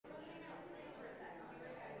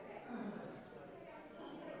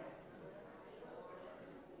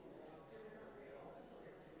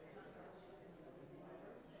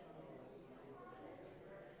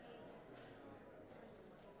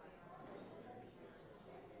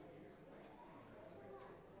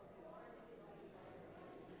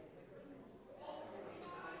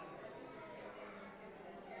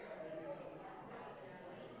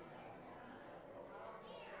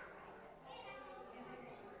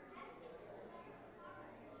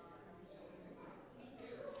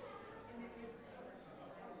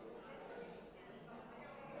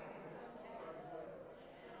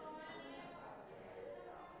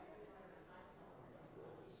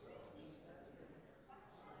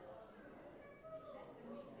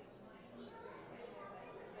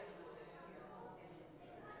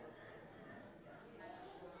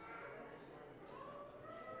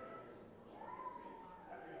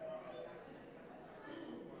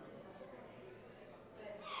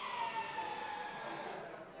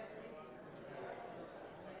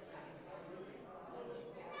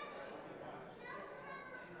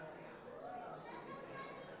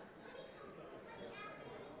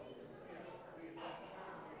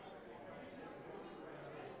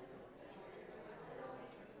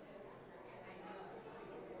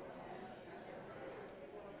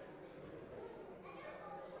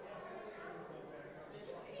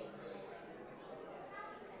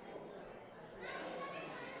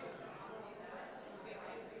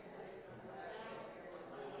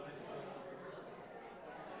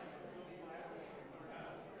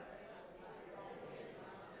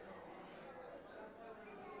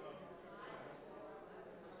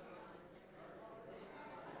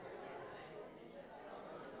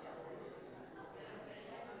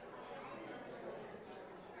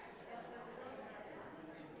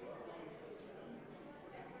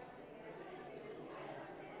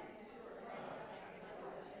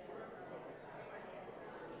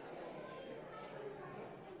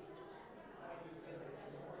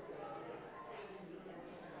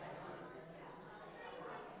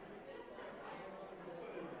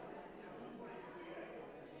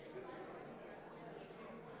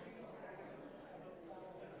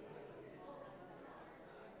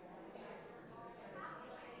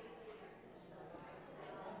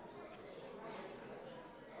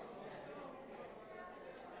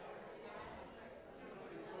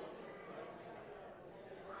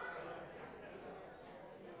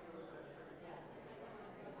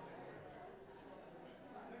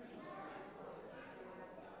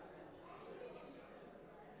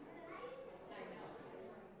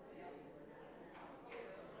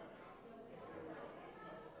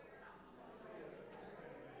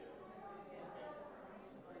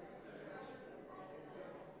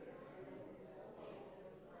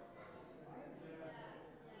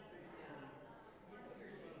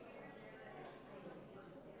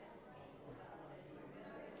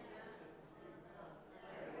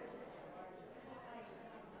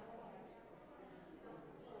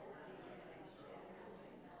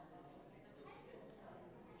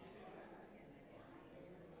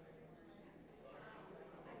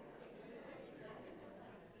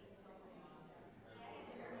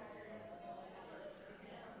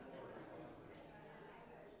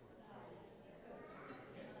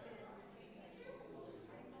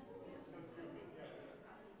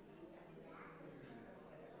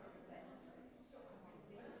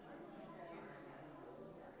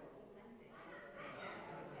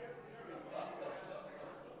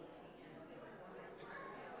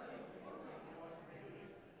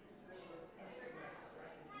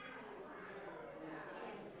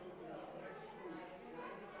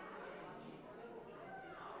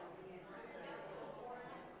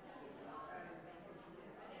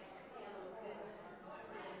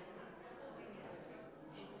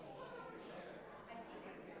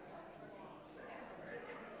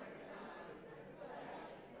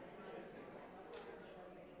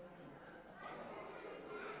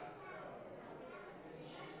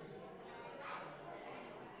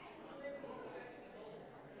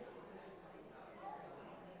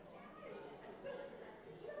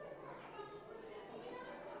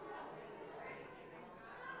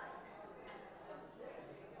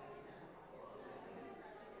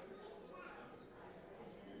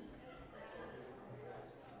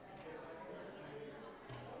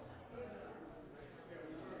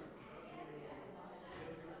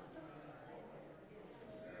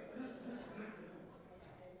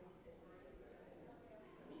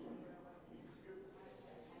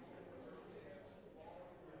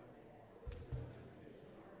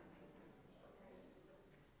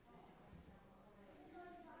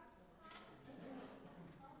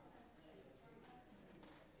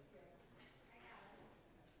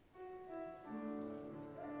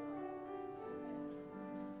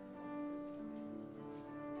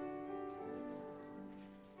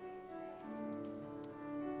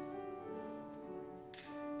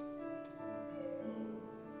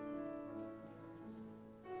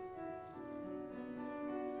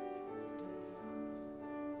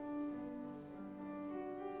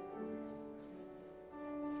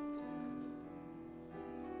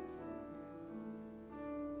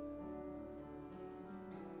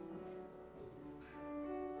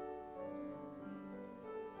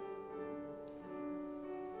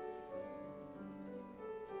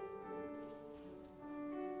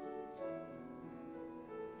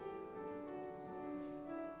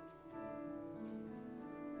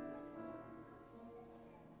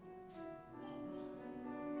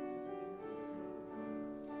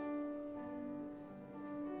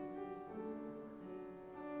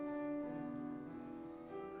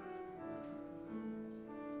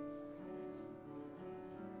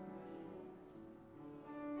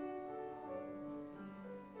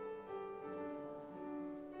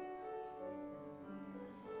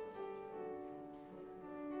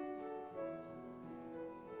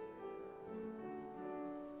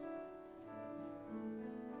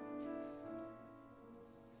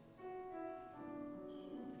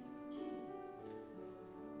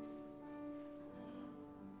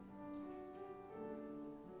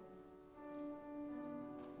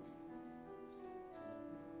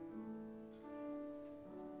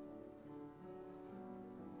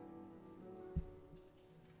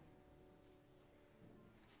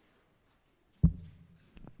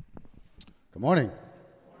Good morning.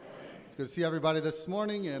 It's good to see everybody this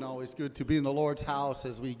morning, and always good to be in the Lord's house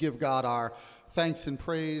as we give God our thanks and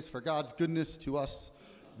praise for God's goodness to us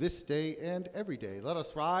this day and every day. Let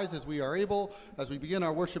us rise as we are able, as we begin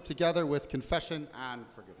our worship together with confession and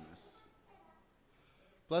forgiveness.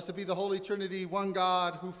 Blessed be the Holy Trinity, one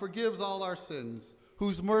God, who forgives all our sins,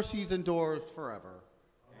 whose mercies endure forever.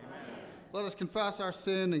 Amen. Let us confess our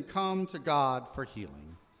sin and come to God for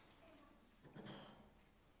healing.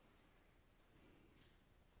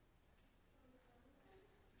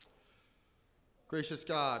 Gracious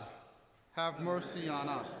God, have mercy on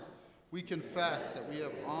us. We confess that we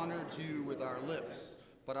have honored you with our lips,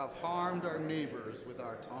 but have harmed our neighbors with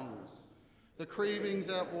our tongues. The cravings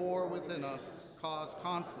at war within us cause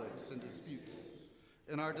conflicts and disputes.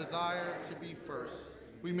 In our desire to be first,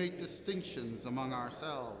 we make distinctions among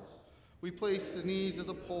ourselves. We place the needs of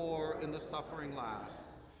the poor and the suffering last.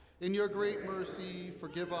 In your great mercy,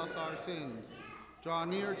 forgive us our sins. Draw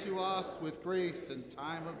near to us with grace in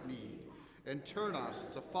time of need, and turn us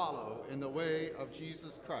to follow in the way of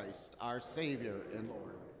Jesus Christ, our Savior and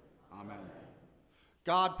Lord. Amen.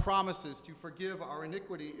 God promises to forgive our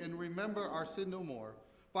iniquity and remember our sin no more.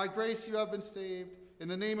 By grace you have been saved. In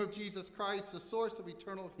the name of Jesus Christ, the source of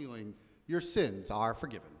eternal healing, your sins are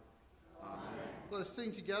forgiven. Amen. Let us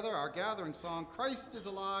sing together our gathering song, Christ is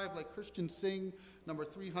Alive, Let Christians Sing, number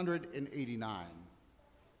 389.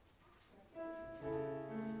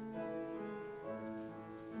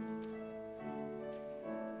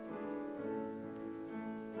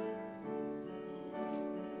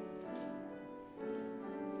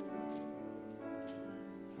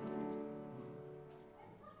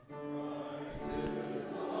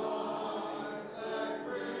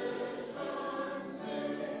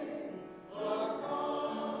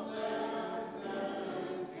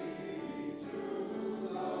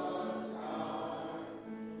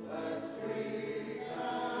 Let's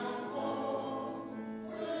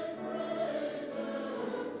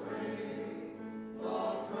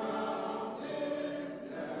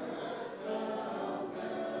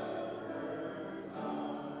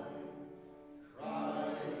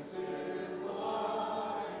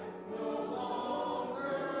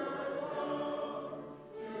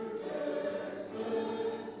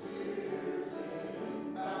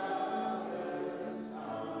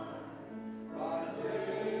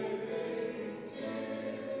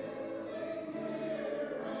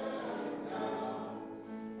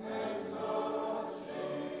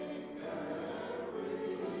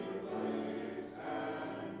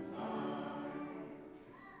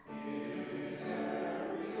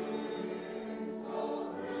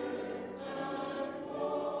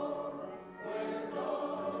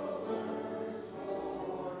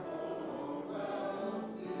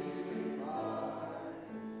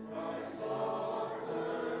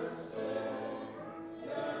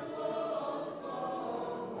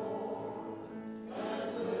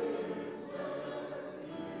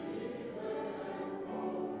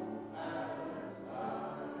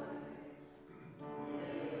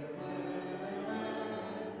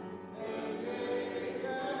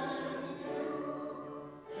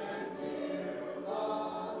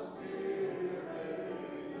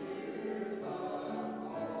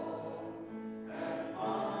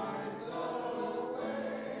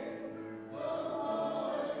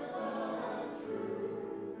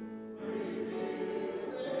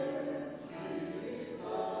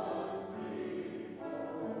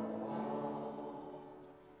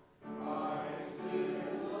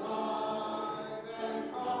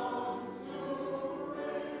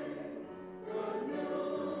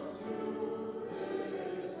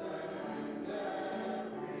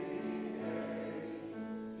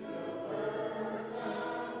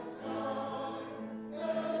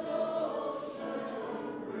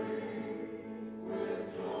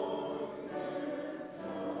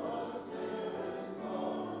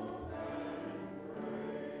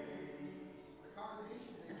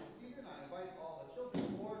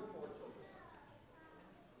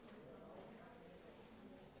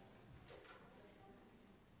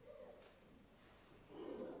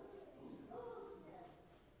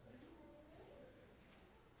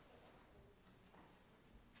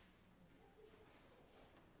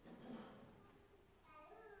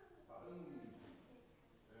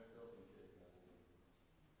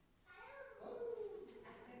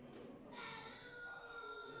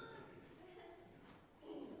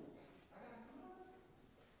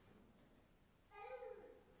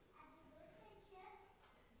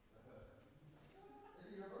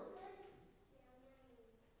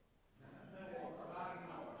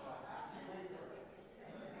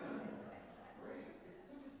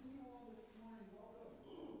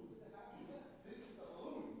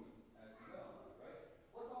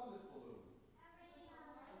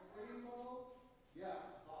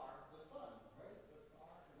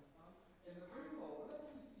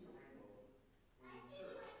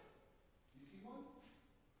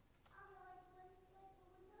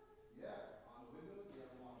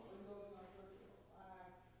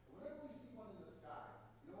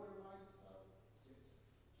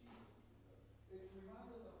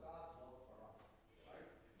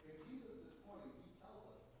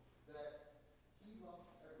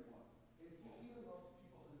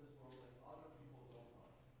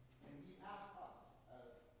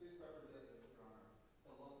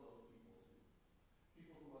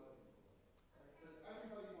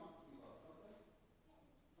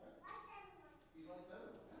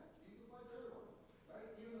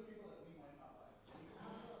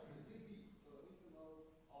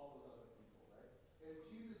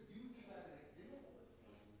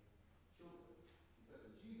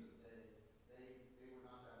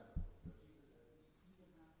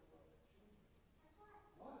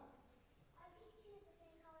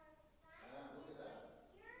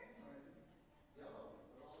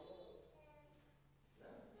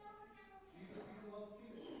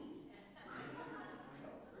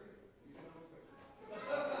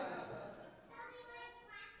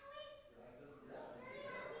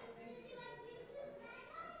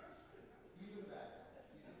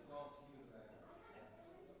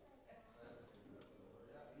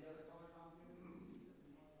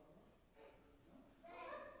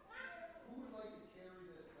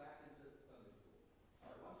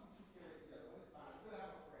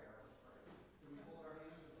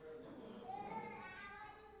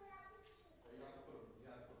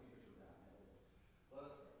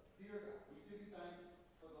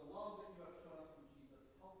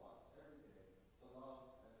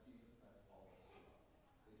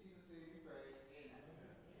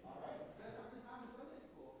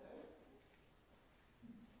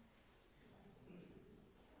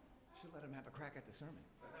let him have a crack at the sermon.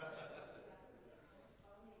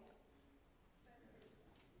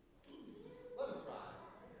 Let us rise.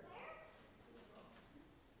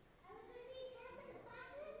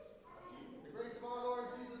 The grace of our Lord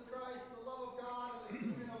Jesus Christ, the love of God, and the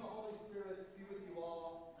communion of the Holy Spirit be with you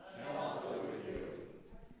all. And also with you.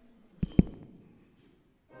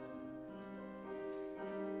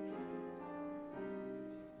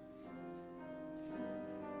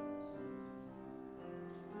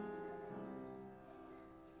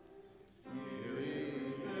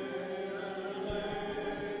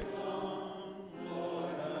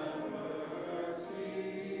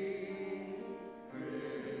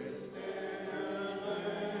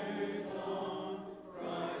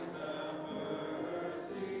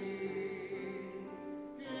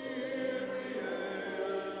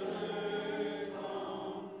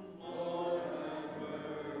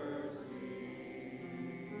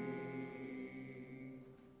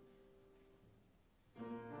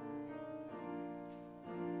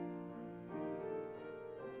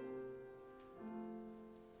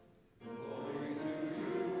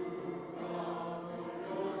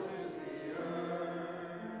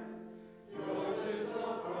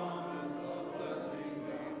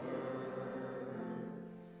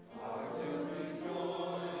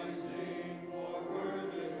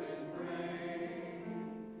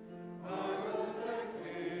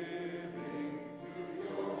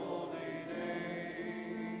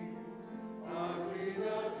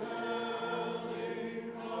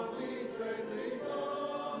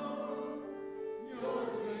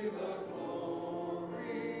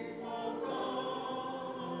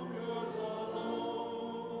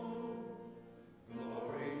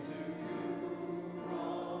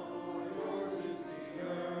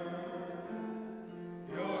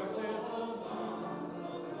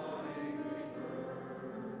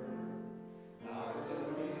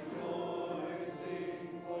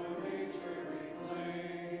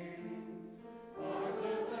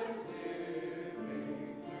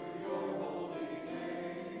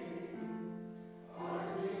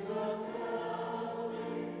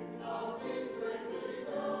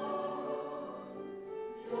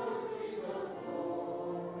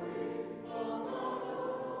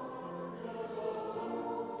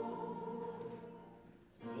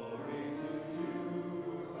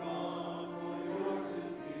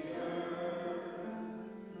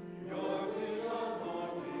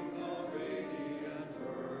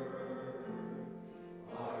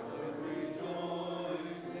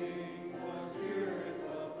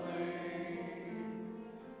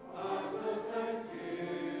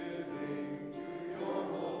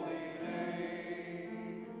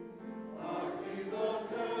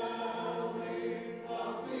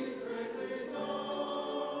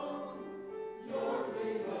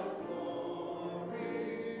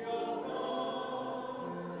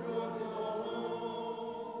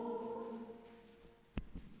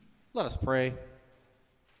 Let us pray.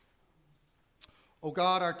 O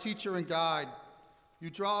God, our teacher and guide, you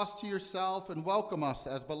draw us to yourself and welcome us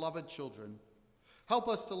as beloved children. Help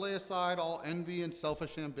us to lay aside all envy and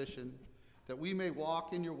selfish ambition, that we may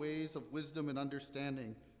walk in your ways of wisdom and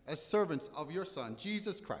understanding as servants of your Son,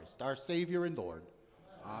 Jesus Christ, our Savior and Lord.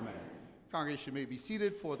 Amen. Congregation may be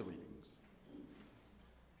seated for the readings.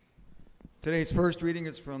 Today's first reading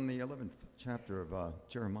is from the 11th chapter of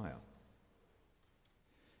Jeremiah.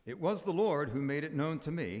 It was the Lord who made it known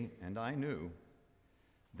to me, and I knew.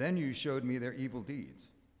 Then you showed me their evil deeds.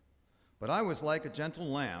 But I was like a gentle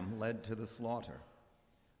lamb led to the slaughter,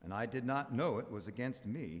 and I did not know it was against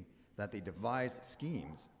me that they devised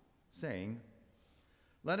schemes, saying,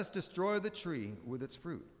 let us destroy the tree with its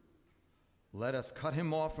fruit. Let us cut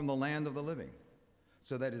him off from the land of the living,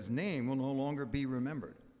 so that his name will no longer be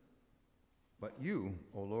remembered. But you,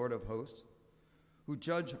 O Lord of hosts, who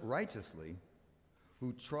judge righteously,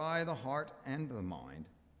 who try the heart and the mind,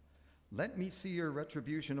 let me see your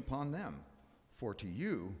retribution upon them, for to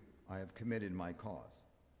you I have committed my cause.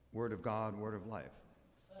 Word of God, word of life.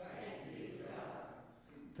 Thanks be to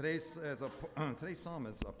God. Today's psalm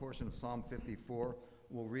is a portion of Psalm 54.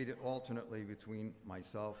 We'll read it alternately between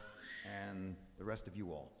myself and the rest of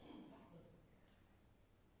you all.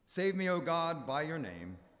 Save me, O God, by your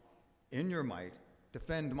name. In your might,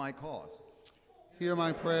 defend my cause. Hear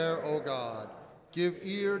my prayer, O God. Give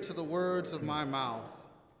ear to the words of my mouth.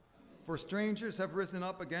 For strangers have risen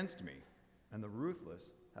up against me, and the ruthless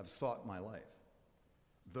have sought my life,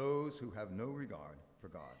 those who have no regard for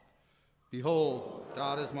God. Behold,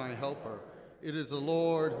 God is my helper. It is the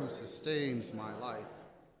Lord who sustains my life.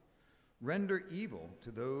 Render evil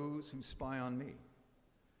to those who spy on me.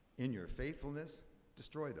 In your faithfulness,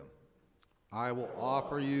 destroy them. I will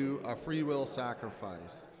offer you a free will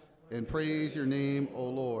sacrifice and praise your name, O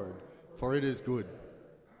Lord, for it is good.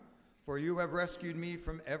 For you have rescued me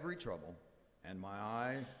from every trouble, and my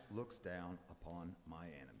eye looks down upon my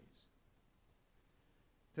enemies.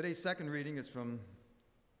 Today's second reading is from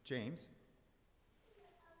James.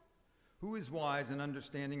 Who is wise and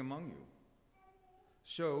understanding among you?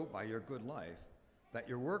 Show by your good life that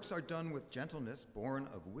your works are done with gentleness born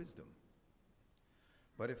of wisdom.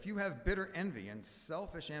 But if you have bitter envy and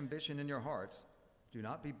selfish ambition in your hearts, do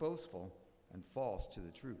not be boastful and false to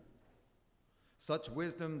the truth. Such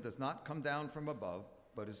wisdom does not come down from above,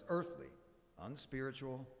 but is earthly,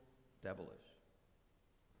 unspiritual, devilish.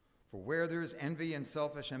 For where there is envy and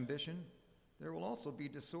selfish ambition, there will also be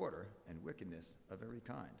disorder and wickedness of every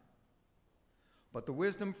kind. But the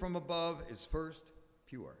wisdom from above is first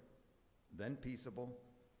pure, then peaceable,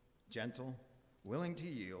 gentle, willing to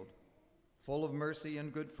yield, full of mercy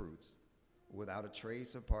and good fruits, without a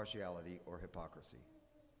trace of partiality or hypocrisy.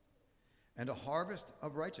 And a harvest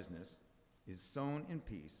of righteousness is sown in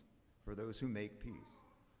peace for those who make peace.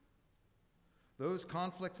 Those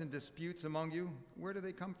conflicts and disputes among you, where do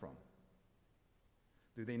they come from?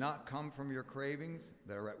 Do they not come from your cravings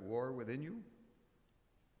that are at war within you?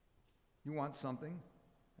 You want something,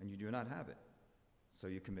 and you do not have it, so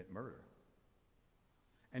you commit murder.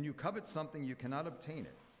 And you covet something you cannot obtain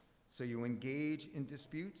it, so you engage in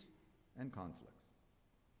disputes and conflicts.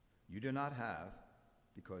 You do not have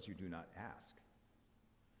because you do not ask.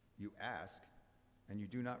 You ask, and you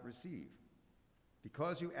do not receive,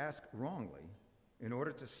 because you ask wrongly in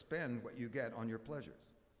order to spend what you get on your pleasures.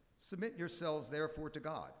 Submit yourselves, therefore, to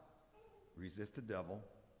God. Resist the devil,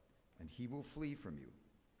 and he will flee from you.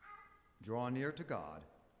 Draw near to God,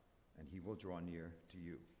 and he will draw near to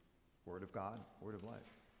you. Word of God, word of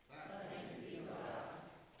life. Thanks be to God.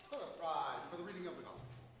 Let us rise for the reading of the gospel.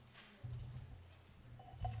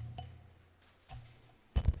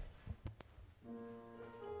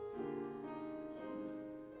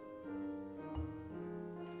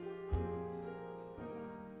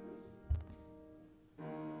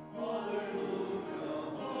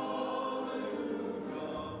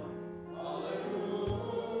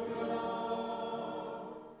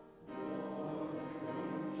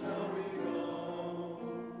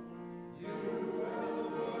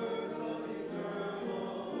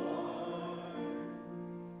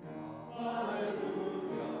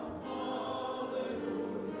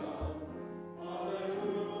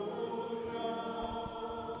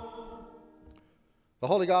 The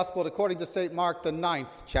Holy Gospel according to St. Mark, the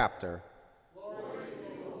 9th chapter.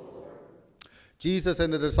 Jesus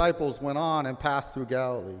and the disciples went on and passed through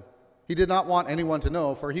Galilee. He did not want anyone to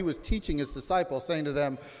know, for he was teaching his disciples, saying to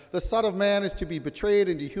them, "The Son of Man is to be betrayed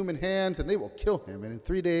into human hands, and they will kill him, and in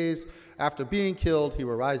 3 days after being killed, he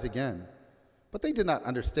will rise again." But they did not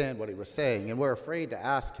understand what he was saying, and were afraid to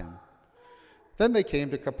ask him. Then they came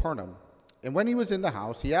to Capernaum, and when he was in the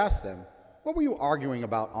house, he asked them, "What were you arguing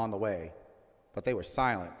about on the way?" But they were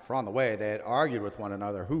silent, for on the way they had argued with one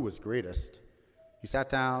another who was greatest. He sat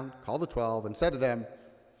down, called the 12, and said to them,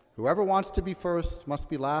 "Whoever wants to be first must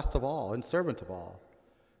be last of all and servant of all."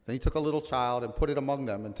 Then he took a little child and put it among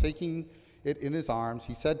them, and taking it in his arms,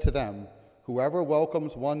 he said to them, "Whoever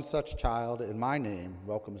welcomes one such child in my name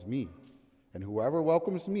welcomes me, and whoever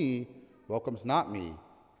welcomes me welcomes not me,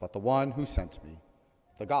 but the one who sent me."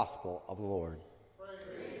 The Gospel of the Lord.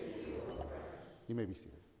 Praise you, Lord. You may be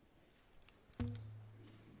seated.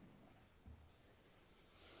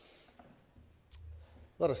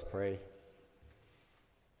 Let us pray.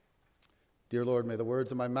 Dear Lord, may the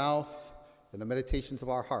words of my mouth and the meditations of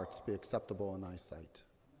our hearts be acceptable in thy sight.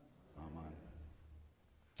 Amen.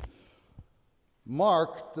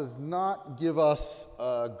 Mark does not give us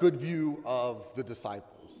a good view of the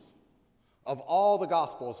disciples. Of all the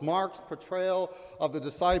Gospels, Mark's portrayal of the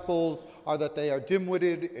disciples are that they are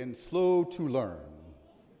dim-witted and slow to learn.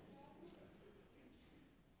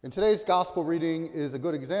 And today's gospel reading is a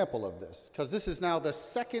good example of this, because this is now the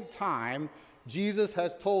second time Jesus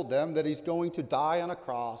has told them that he's going to die on a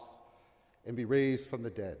cross and be raised from the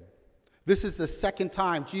dead. This is the second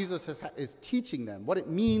time Jesus is teaching them what it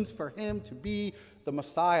means for him to be the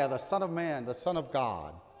Messiah, the Son of Man, the Son of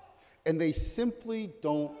God. And they simply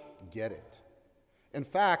don't get it. In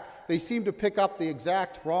fact, they seem to pick up the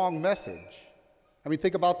exact wrong message. I mean,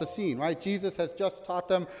 think about the scene, right? Jesus has just taught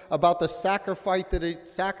them about the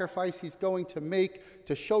sacrifice he's going to make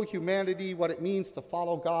to show humanity what it means to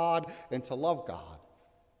follow God and to love God.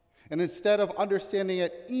 And instead of understanding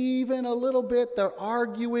it even a little bit, they're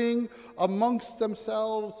arguing amongst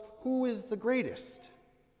themselves who is the greatest.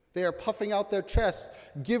 They are puffing out their chests,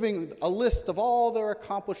 giving a list of all their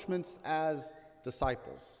accomplishments as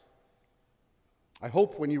disciples. I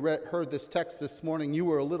hope when you heard this text this morning, you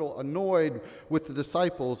were a little annoyed with the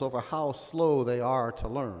disciples over how slow they are to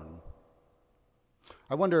learn.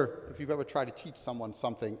 I wonder if you've ever tried to teach someone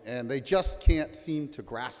something and they just can't seem to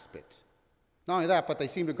grasp it. Not only that, but they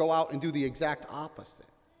seem to go out and do the exact opposite.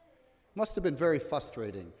 It must have been very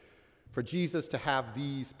frustrating for Jesus to have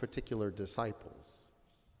these particular disciples.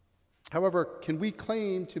 However, can we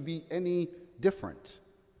claim to be any different?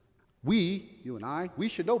 We, you and I, we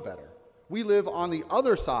should know better. We live on the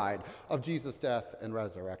other side of Jesus' death and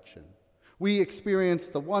resurrection. We experience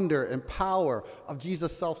the wonder and power of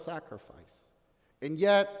Jesus' self-sacrifice. And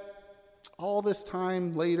yet, all this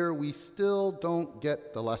time later, we still don't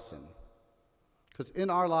get the lesson. Because in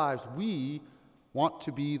our lives, we want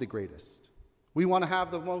to be the greatest. We want to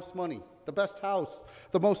have the most money, the best house,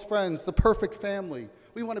 the most friends, the perfect family.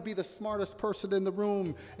 We want to be the smartest person in the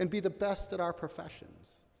room and be the best at our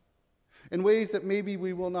professions. In ways that maybe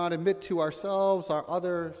we will not admit to ourselves or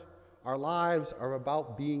others, our lives are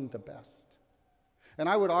about being the best. And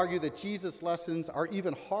I would argue that Jesus' lessons are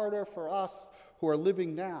even harder for us who are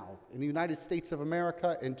living now in the United States of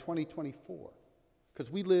America in 2024, because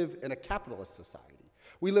we live in a capitalist society.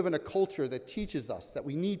 We live in a culture that teaches us that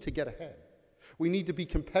we need to get ahead. We need to be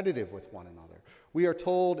competitive with one another. We are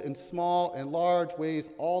told in small and large ways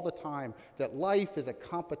all the time that life is a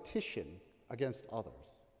competition against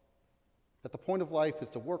others, that the point of life is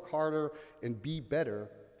to work harder and be better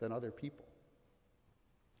than other people.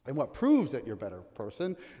 And what proves that you're a better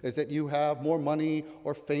person is that you have more money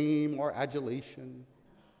or fame or adulation.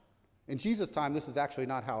 In Jesus' time, this is actually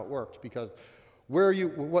not how it worked, because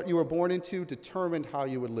what you were born into determined how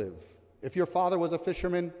you would live. If your father was a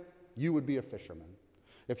fisherman, you would be a fisherman.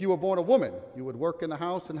 If you were born a woman, you would work in the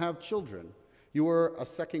house and have children. You were a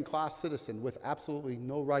second-class citizen with absolutely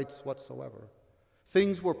no rights whatsoever.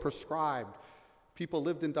 Things were prescribed. People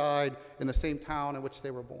lived and died in the same town in which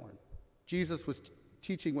they were born. Jesus'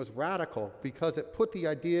 teaching was radical because it put the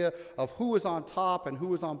idea of who is on top and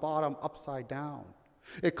who is on bottom upside down.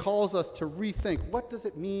 It calls us to rethink, what does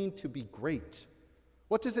it mean to be great?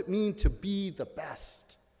 What does it mean to be the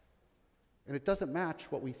best? And it doesn't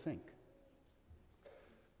match what we think.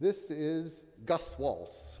 This is Gus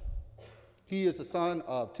Walz. He is the son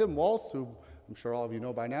of Tim Walz, who I'm sure all of you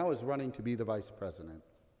know by now is running to be the vice president.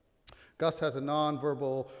 Gus has a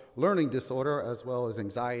nonverbal learning disorder as well as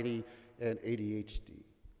anxiety and ADHD.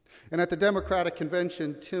 And at the Democratic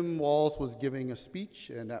convention, Tim Walz was giving a speech,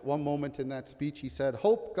 and at one moment in that speech he said,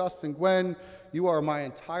 "Hope, Gus, and Gwen, you are my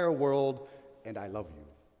entire world, and I love you."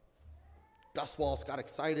 Gus Walz got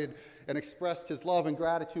excited and expressed his love and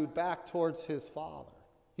gratitude back towards his father.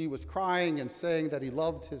 He was crying and saying that he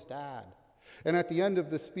loved his dad. And at the end of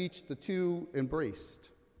the speech, the two embraced.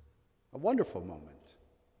 A wonderful moment.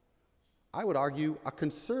 I would argue a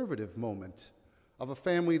conservative moment of a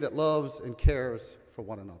family that loves and cares for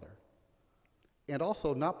one another. And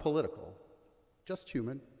also not political, just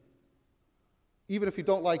human. Even if you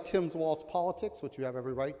don't like Tim Walz's politics, which you have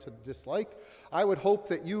every right to dislike, I would hope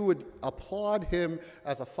that you would applaud him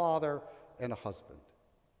as a father and a husband.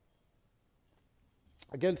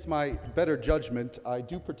 Against my better judgment, I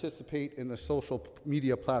do participate in the social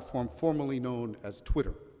media platform formerly known as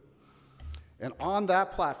Twitter. And on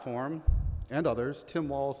that platform, and others, Tim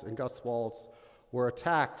Walz and Gus Walz were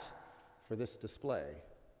attacked for this display.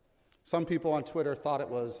 Some people on Twitter thought it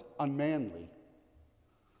was unmanly.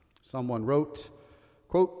 Someone wrote,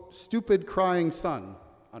 quote, "stupid crying son,"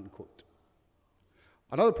 unquote.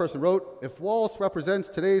 Another person wrote, "If Walz represents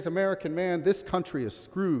today's American man, this country is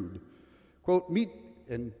screwed." Quote,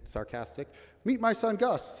 and sarcastic, "Meet my son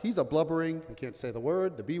Gus. He's a blubbering, I can't say the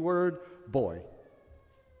word, the B word, boy."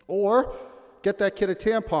 Or, "Get that kid a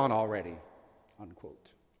tampon already,"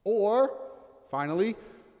 unquote. Or, finally,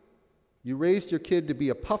 "You raised your kid to be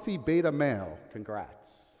a puffy beta male.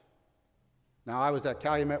 Congrats." Now, I was at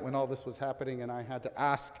Calumet when all this was happening, and I had to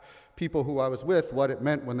ask people who I was with what it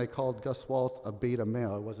meant when they called Gus Walz a beta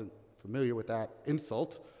male. I wasn't familiar with that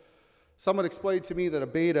insult. Someone explained to me that a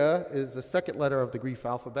beta is the second letter of the Greek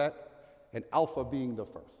alphabet, and alpha being the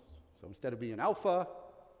first. So instead of being alpha,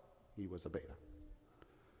 he was a beta.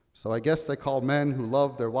 So I guess they call men who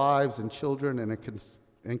love their wives and children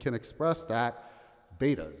and can express that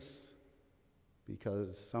betas,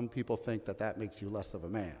 because some people think that that makes you less of a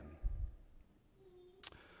man.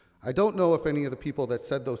 I don't know if any of the people that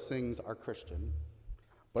said those things are Christian,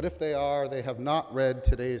 but if they are, they have not read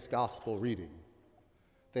today's gospel reading.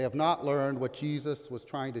 They have not learned what Jesus was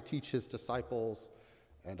trying to teach his disciples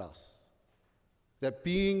and us. That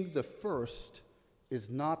being the first is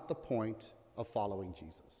not the point of following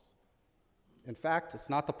Jesus. In fact, it's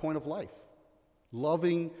not the point of life.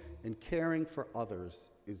 Loving and caring for others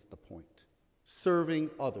is the point. Serving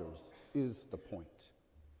others is the point.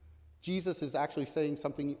 Jesus is actually saying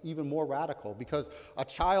something even more radical, because a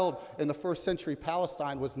child in the first century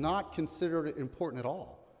Palestine was not considered important at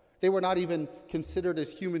all. They were not even considered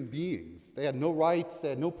as human beings. They had no rights, they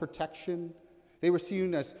had no protection. They were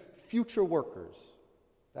seen as future workers.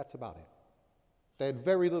 That's about it. They had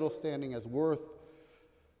very little standing as worth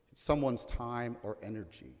someone's time or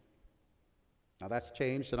energy. Now that's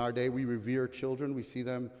changed. In our day, we revere children. We see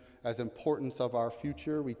them as importance of our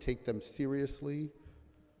future. We take them seriously.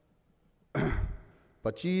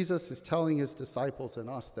 But Jesus is telling his disciples and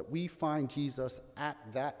us that we find Jesus at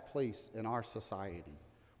that place in our society.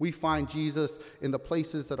 We find Jesus in the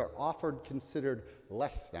places that are often considered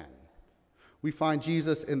less than. We find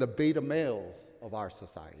Jesus in the beta males of our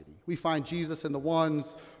society. We find Jesus in the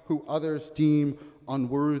ones who others deem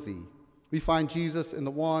unworthy. We find Jesus in the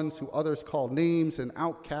ones who others call names and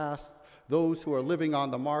outcasts, those who are living on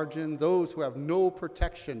the margin, those who have no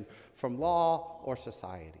protection from law or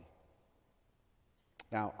society.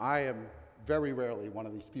 Now, I am very rarely one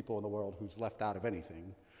of these people in the world who's left out of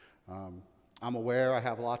anything. I'm aware I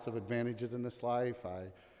have lots of advantages in this life. I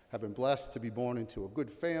have been blessed to be born into a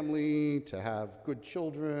good family, to have good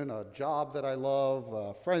children, a job that I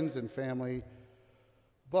love, friends and family.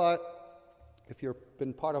 But if you've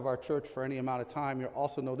been part of our church for any amount of time, you'll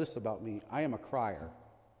also know this about me. I am a crier.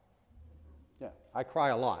 Yeah, I cry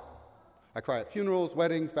a lot. I cry at funerals,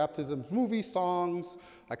 weddings, baptisms, movies, songs.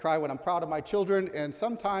 I cry when I'm proud of my children, and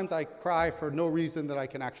sometimes I cry for no reason that I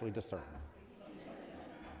can actually discern.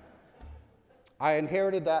 I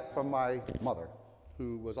inherited that from my mother,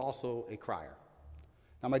 who was also a crier.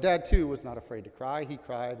 Now, my dad, too, was not afraid to cry. He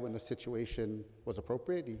cried when the situation was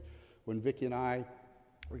appropriate. When Vicki and I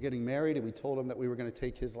were getting married and we told him that we were going to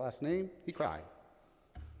take his last name, he cried.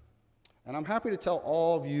 And I'm happy to tell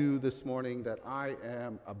all of you this morning that I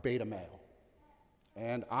am a beta male,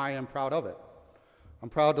 and I am proud of it. I'm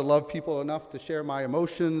proud to love people enough to share my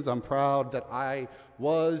emotions. I'm proud that I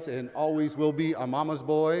was and always will be a mama's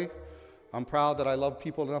boy. I'm proud that I love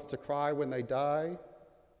people enough to cry when they die.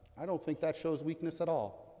 I don't think that shows weakness at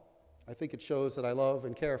all. I think it shows that I love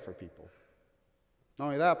and care for people. Not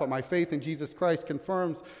only that, but my faith in Jesus Christ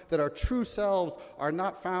confirms that our true selves are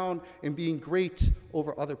not found in being great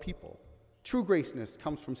over other people. True greatness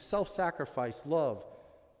comes from self-sacrifice, love,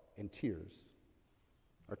 and tears.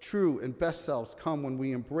 Our true and best selves come when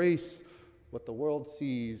we embrace what the world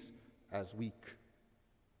sees as weak.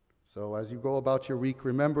 So as you go about your week,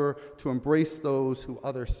 remember to embrace those who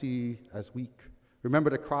others see as weak. Remember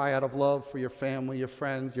to cry out of love for your family, your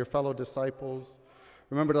friends, your fellow disciples.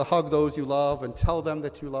 Remember to hug those you love and tell them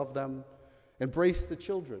that you love them. Embrace the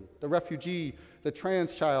children, the refugee, the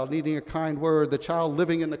trans child needing a kind word, the child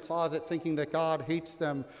living in the closet thinking that God hates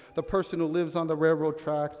them, the person who lives on the railroad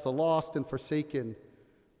tracks, the lost and forsaken,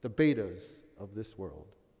 the betas of this world.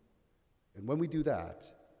 And when we do that,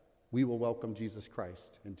 we will welcome Jesus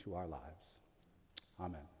Christ into our lives.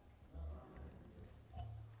 Amen.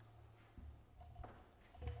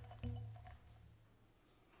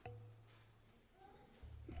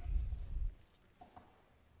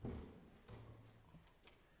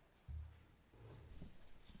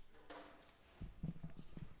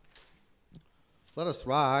 Let us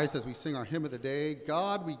rise as we sing our hymn of the day,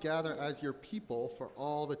 God, we gather as your people for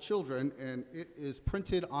all the children, and it is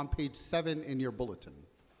printed on page 7 in your bulletin.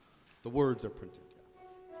 The words are printed.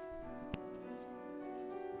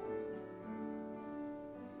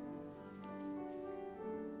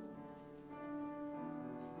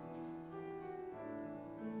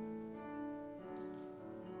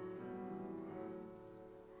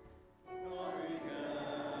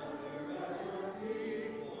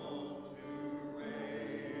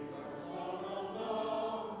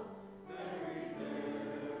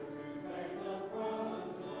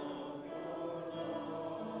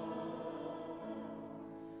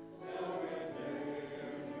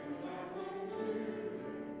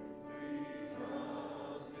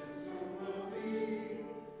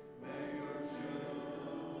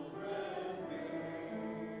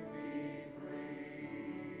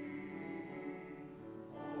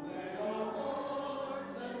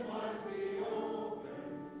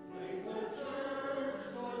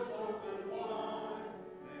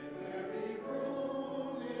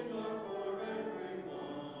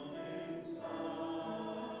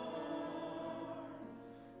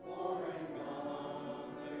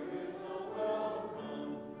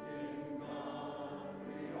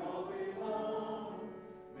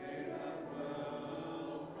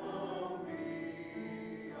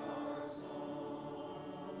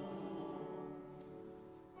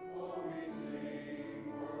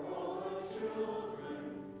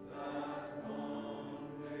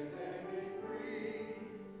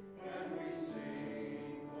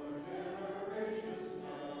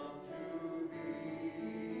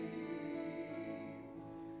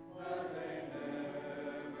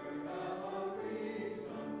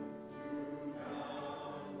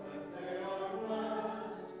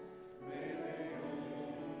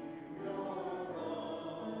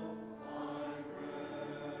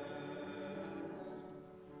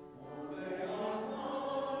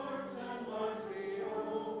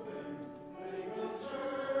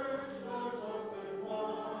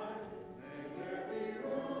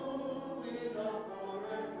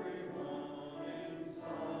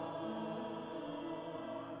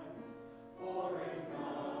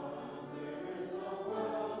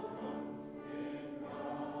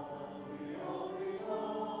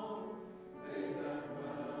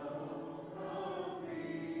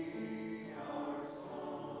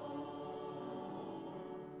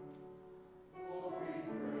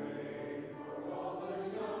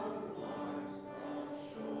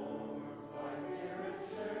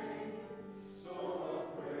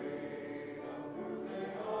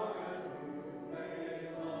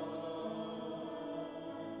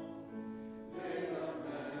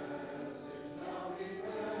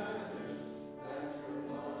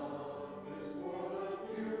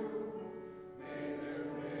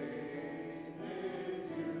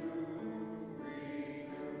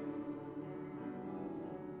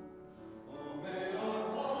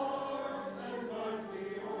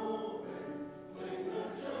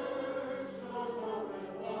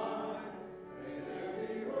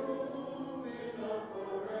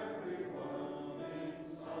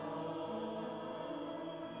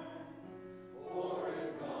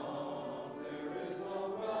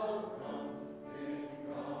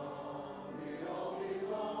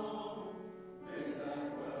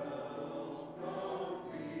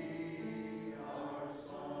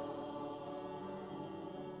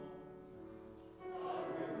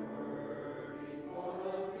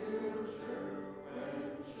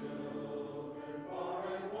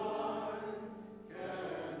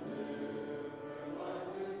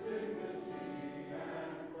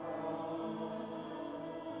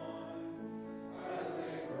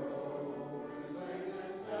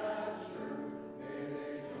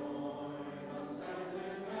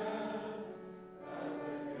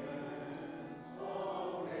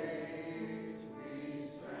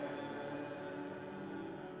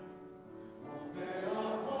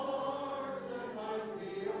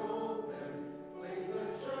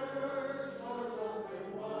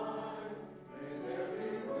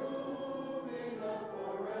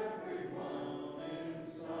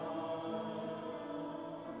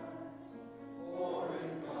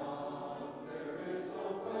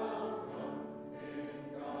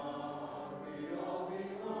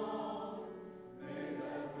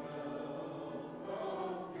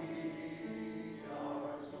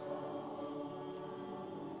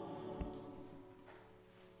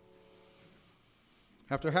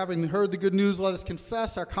 After having heard the good news, let us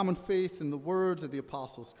confess our common faith in the words of the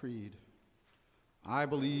Apostles' Creed. I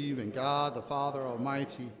believe in God, the Father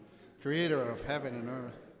Almighty, creator of heaven and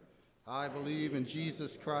earth. I believe in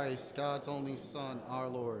Jesus Christ, God's only Son, our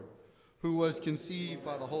Lord, who was conceived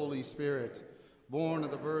by the Holy Spirit, born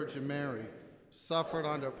of the Virgin Mary, suffered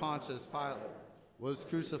under Pontius Pilate, was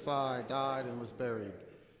crucified, died, and was buried.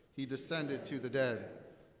 He descended to the dead.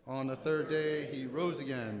 On the third day he rose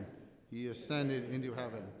again. He ascended into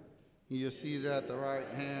heaven. He is seated at the right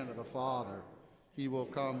hand of the Father. He will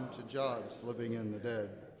come to judge living and the dead.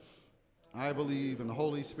 I believe in the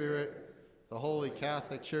Holy Spirit, the Holy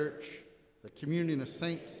Catholic Church, the communion of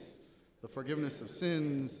saints, the forgiveness of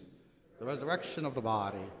sins, the resurrection of the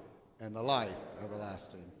body, and the life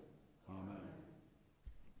everlasting. Amen.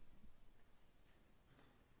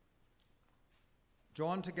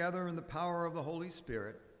 Drawn together in the power of the Holy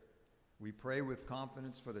Spirit, we pray with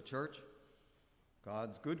confidence for the church,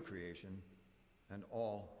 God's good creation, and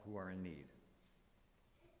all who are in need.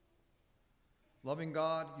 Loving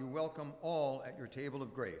God, you welcome all at your table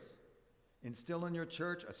of grace. Instill in your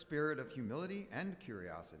church a spirit of humility and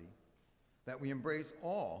curiosity, that we embrace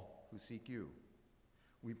all who seek you.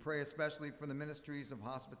 We pray especially for the ministries of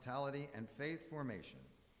hospitality and faith formation.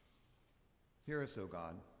 Hear us, O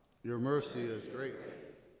God. Your mercy is great.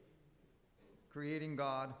 Creating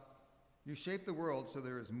God, you shape the world so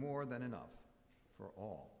there is more than enough for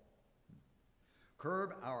all.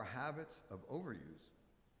 Curb our habits of overuse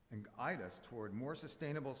and guide us toward more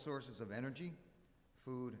sustainable sources of energy,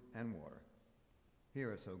 food, and water.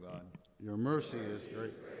 Hear us, O God. Your mercy is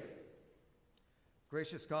great.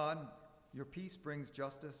 Gracious God, your peace brings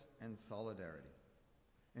justice and solidarity.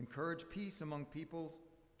 Encourage peace among peoples,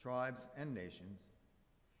 tribes, and nations.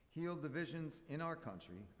 Heal divisions in our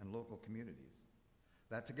country and local communities,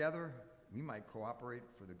 that together we might cooperate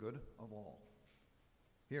for the good of all.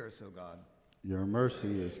 Hear us, O God. Your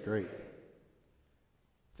mercy is great.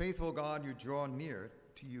 Faithful God, you draw near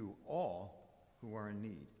to you all who are in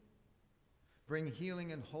need. Bring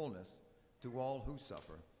healing and wholeness to all who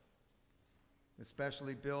suffer,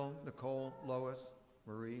 especially Bill, Nicole, Lois,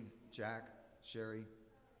 Marie, Jack, Sherry,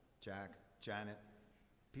 Jack, Janet,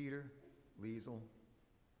 Peter, Liesel,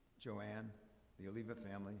 Joanne, the Oliva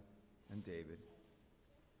family, and David.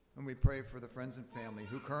 And we pray for the friends and family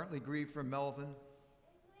who currently grieve for Melvin,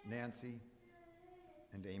 Nancy,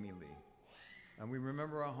 and Amy Lee. And we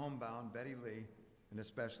remember our homebound, Betty Lee, and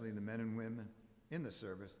especially the men and women in the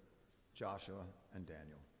service, Joshua and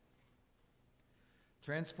Daniel.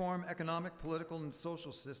 Transform economic, political, and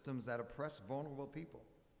social systems that oppress vulnerable people,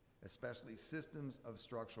 especially systems of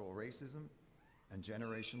structural racism and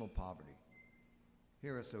generational poverty.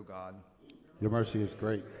 Hear us, O God. Your mercy is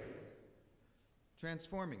great.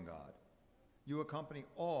 Transforming God, you accompany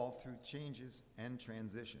all through changes and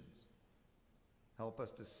transitions. Help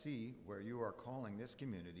us to see where you are calling this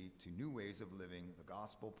community to new ways of living the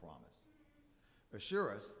gospel promise.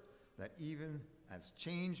 Assure us that even as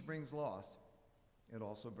change brings loss, it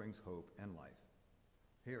also brings hope and life.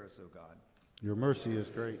 Hear us, O God. Your mercy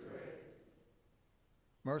is great.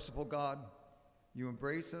 Merciful God, you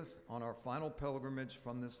embrace us on our final pilgrimage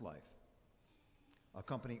from this life.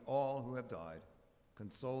 Accompany all who have died,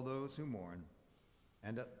 console those who mourn,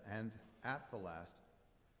 and at the last,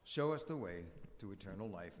 show us the way to eternal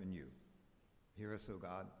life in you. Hear us, O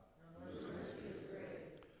God.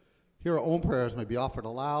 Here our own prayers may be offered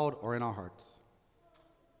aloud or in our hearts.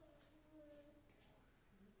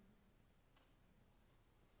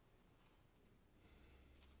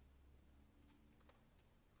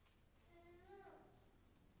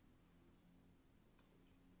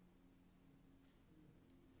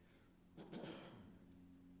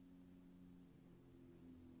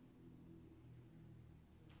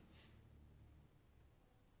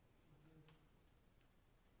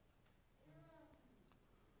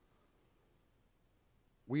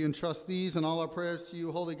 We entrust these and all our prayers to you,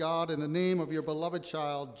 Holy God, in the name of your beloved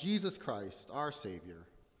child, Jesus Christ, our Savior.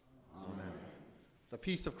 Amen. The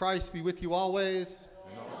peace of Christ be with you always.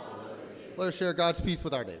 Let us share God's peace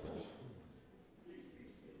with our neighbors.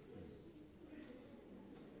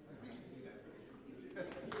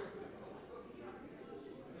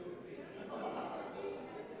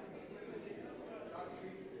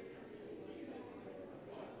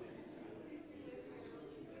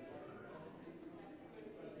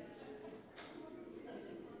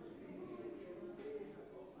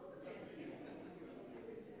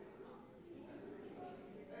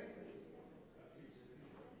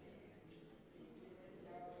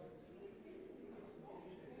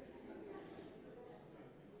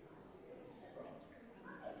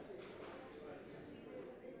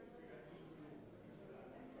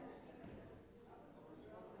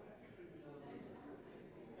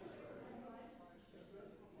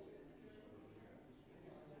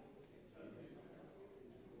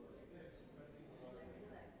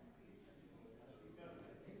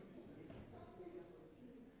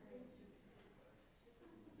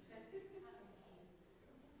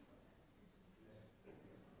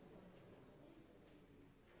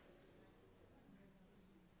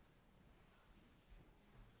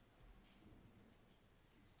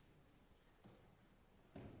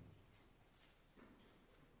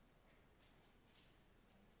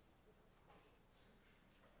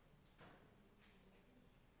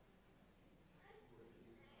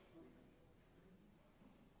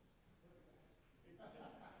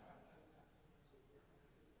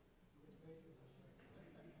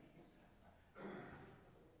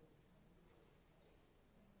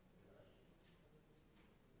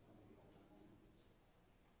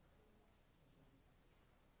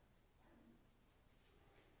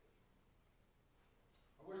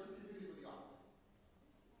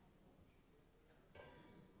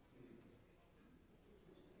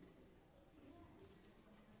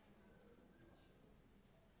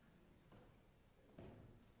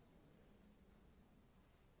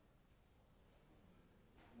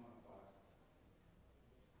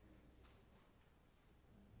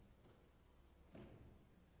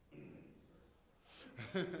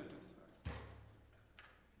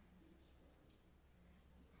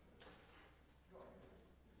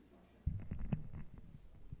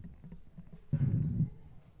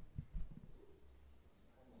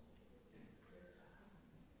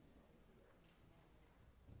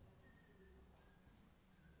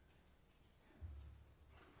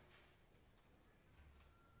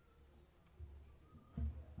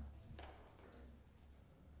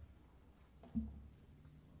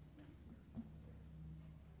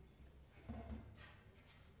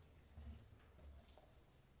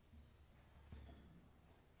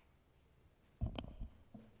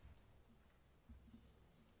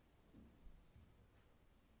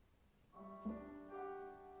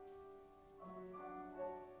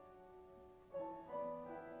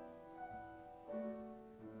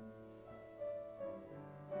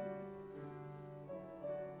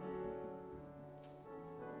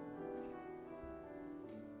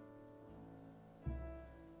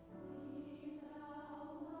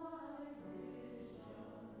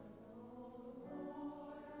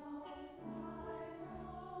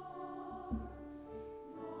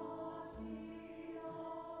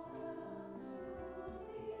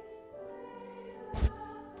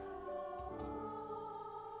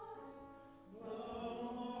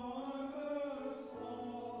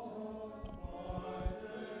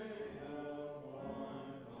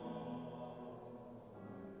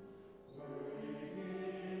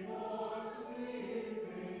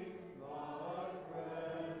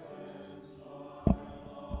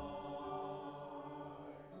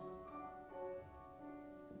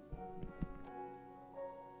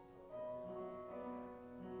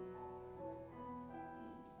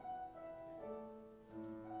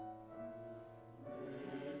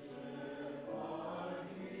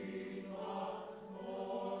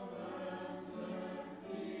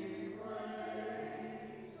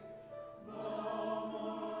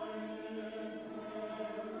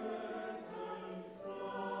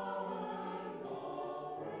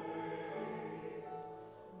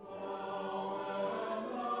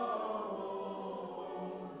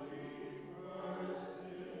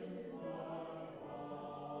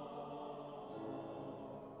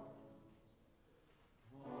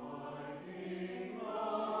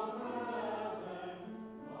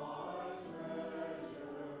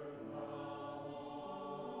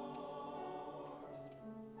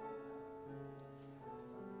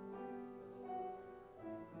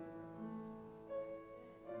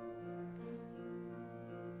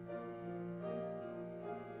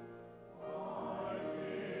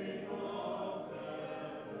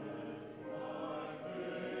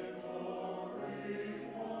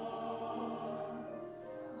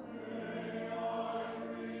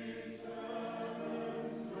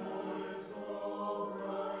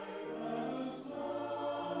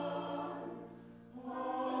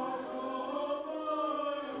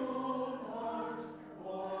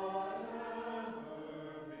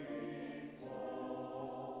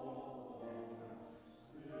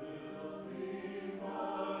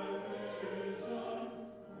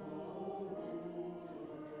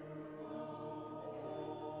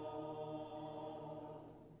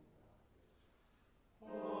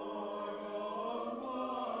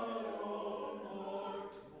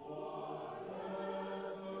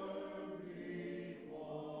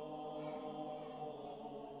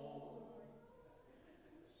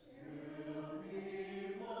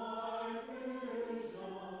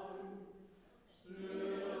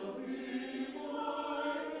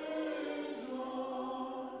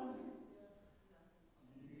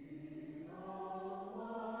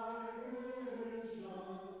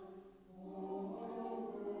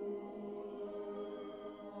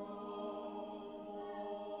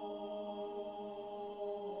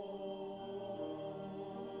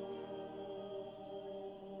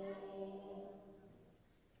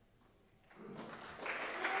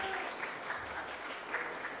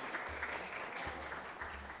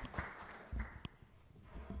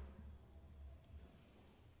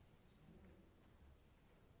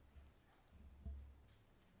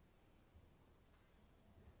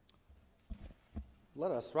 Let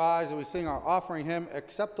us rise and we sing our offering hymn,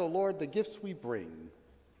 Accept, O Lord, the gifts we bring.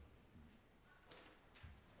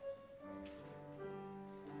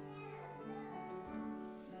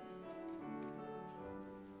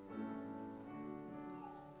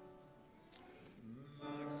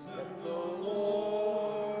 Accept, O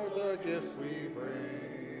Lord, the gifts we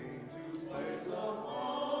bring to place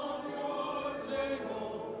upon your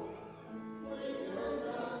table. We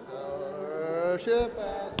worship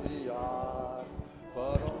as we are,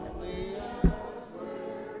 but only as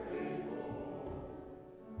we're able.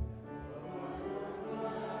 The master's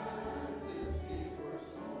land is seized for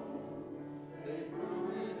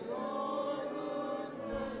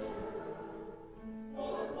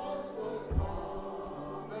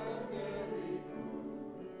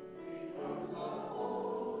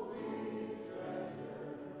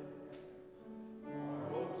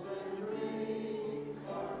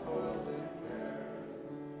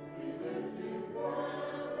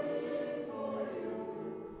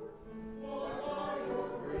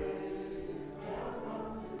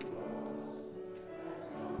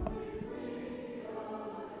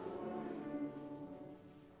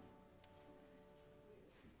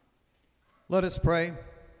Let us pray.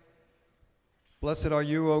 Blessed are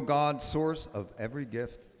you, O God, source of every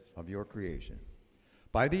gift of your creation.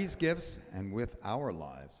 By these gifts and with our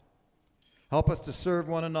lives, help us to serve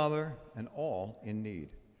one another and all in need.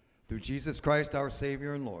 Through Jesus Christ, our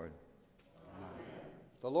Savior and Lord. Amen.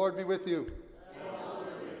 The Lord be with you. And also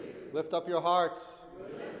with you. Lift up your hearts. We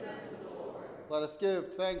lift them to the Lord. Let us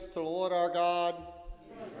give thanks to the Lord our God.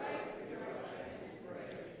 It is right to give our thanks and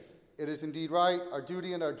praise. It is indeed right, our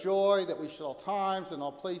duty and our joy, that we should all times and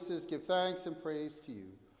all places give thanks and praise to you,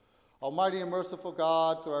 Almighty and merciful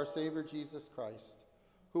God, through our Savior Jesus Christ,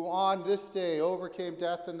 who on this day overcame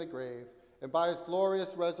death and the grave, and by his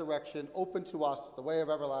glorious resurrection opened to us the way of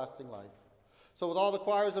everlasting life. So with all the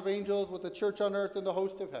choirs of angels, with the church on earth and the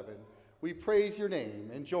host of heaven, we praise your name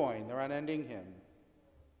and join their unending hymn.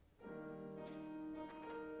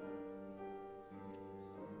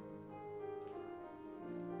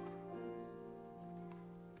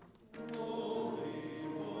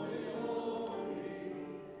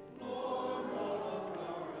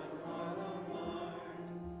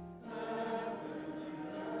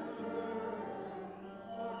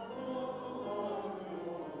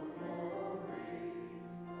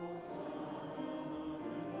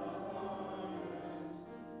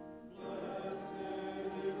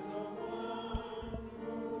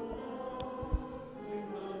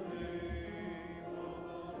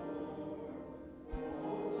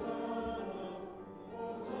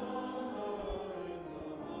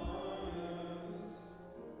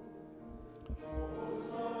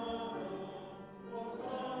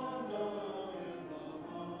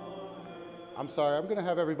 I'm sorry, I'm going to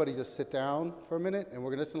have everybody just sit down for a minute, and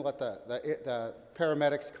we're going to let the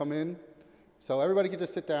paramedics come in. So everybody can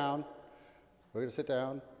just sit down. We're going to sit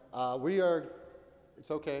down.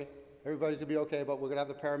 It's okay. Everybody's going to be okay, but we're going to have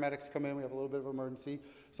the paramedics come in. We have a little bit of emergency.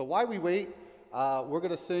 So while we wait, we're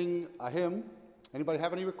going to sing a hymn. Anybody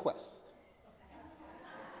have any requests?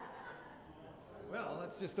 Well,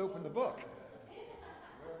 let's just open the book.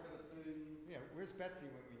 We're going to sing. Yeah, where's Betsy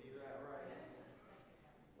when we need her? Yeah, right.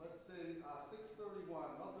 Let's sing 631,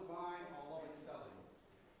 Love Divine, All Loving Selling.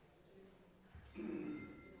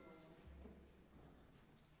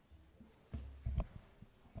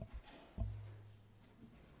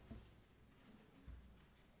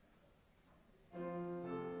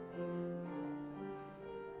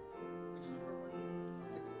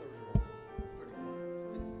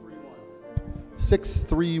 Six,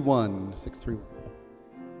 631. 631.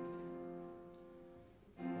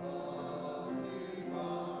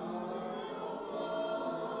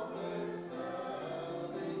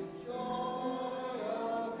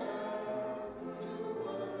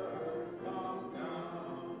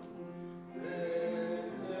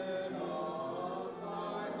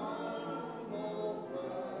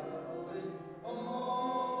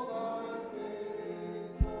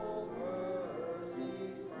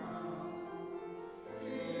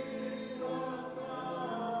 Jesus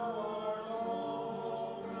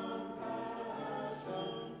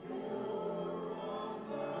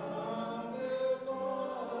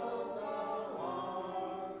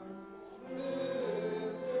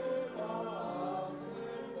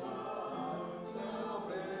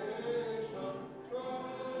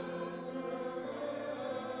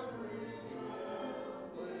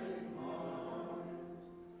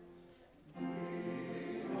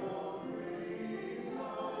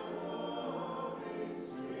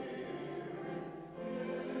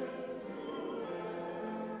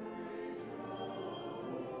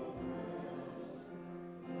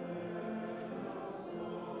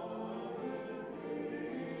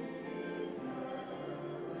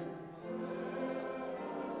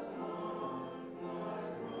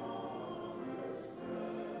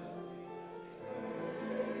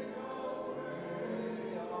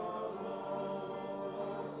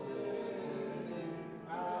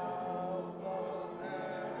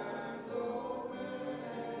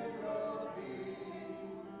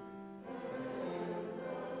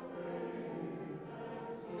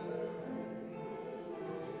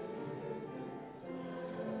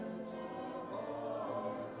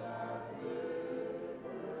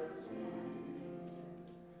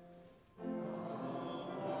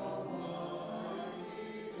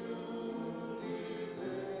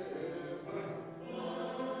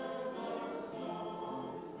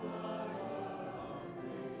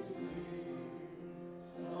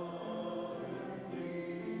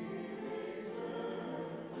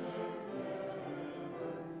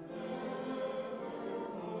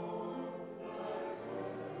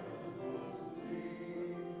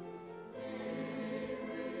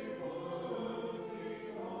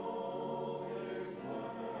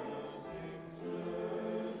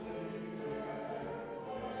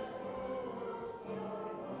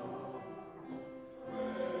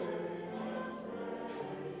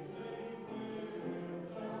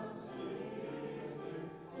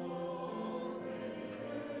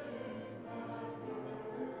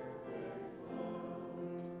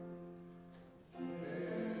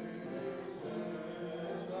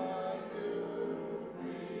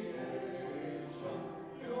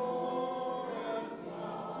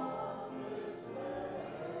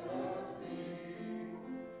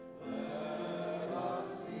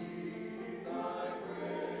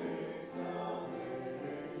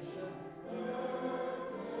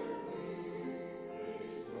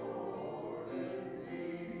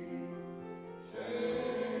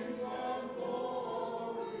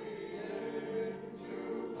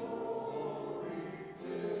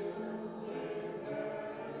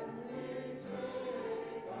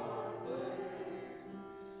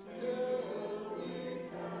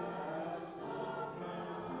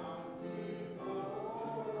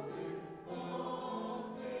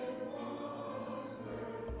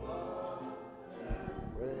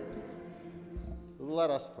let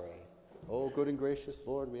us pray. Oh, good and gracious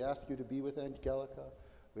Lord, we ask you to be with Angelica.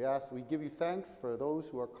 We give you thanks for those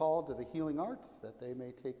who are called to the healing arts, that they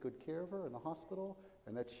may take good care of her in the hospital,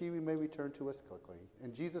 and that she may return to us quickly.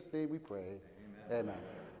 In Jesus' name we pray. Amen. Amen.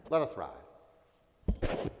 Let us rise.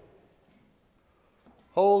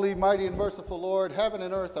 Holy, mighty, and merciful Lord, heaven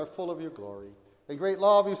and earth are full of your glory. In great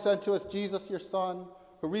love you sent to us Jesus, your Son,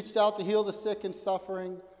 who reached out to heal the sick and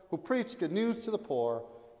suffering, who preached good news to the poor,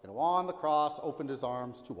 and who on the cross opened his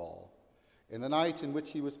arms to all. In the night in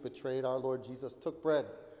which he was betrayed, our Lord Jesus took bread,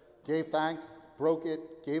 gave thanks, broke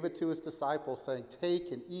it, gave it to his disciples, saying,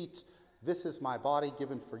 "Take and eat. This is my body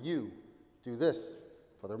given for you. Do this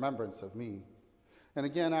for the remembrance of me." And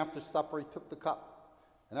again, after supper, he took the cup.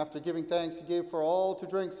 And after giving thanks, he gave for all to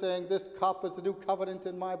drink, saying, "This cup is the new covenant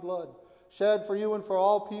in my blood, shed for you and for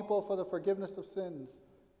all people for the forgiveness of sins.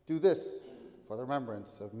 Do this for the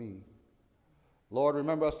remembrance of me." Lord,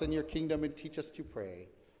 remember us in your kingdom and teach us to pray.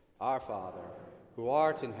 Our Father, who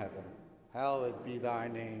art in heaven, hallowed be thy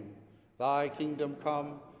name. Thy kingdom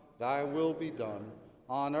come, thy will be done,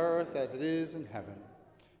 on earth as it is in heaven.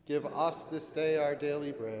 Give us this day our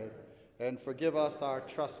daily bread, and forgive us our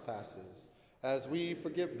trespasses, as we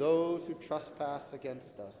forgive those who trespass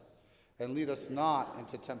against us. And lead us not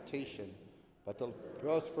into temptation, but deliver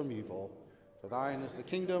us from evil. For thine is the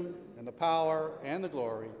kingdom, and the power, and the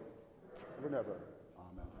glory, forever and ever.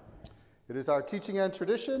 Amen. It is our teaching and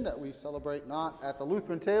tradition that we celebrate not at the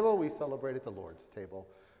Lutheran table, we celebrate at the Lord's table.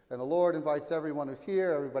 And the Lord invites everyone who's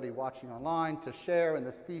here, everybody watching online, to share in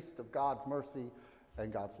this feast of God's mercy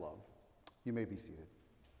and God's love. You may be seated.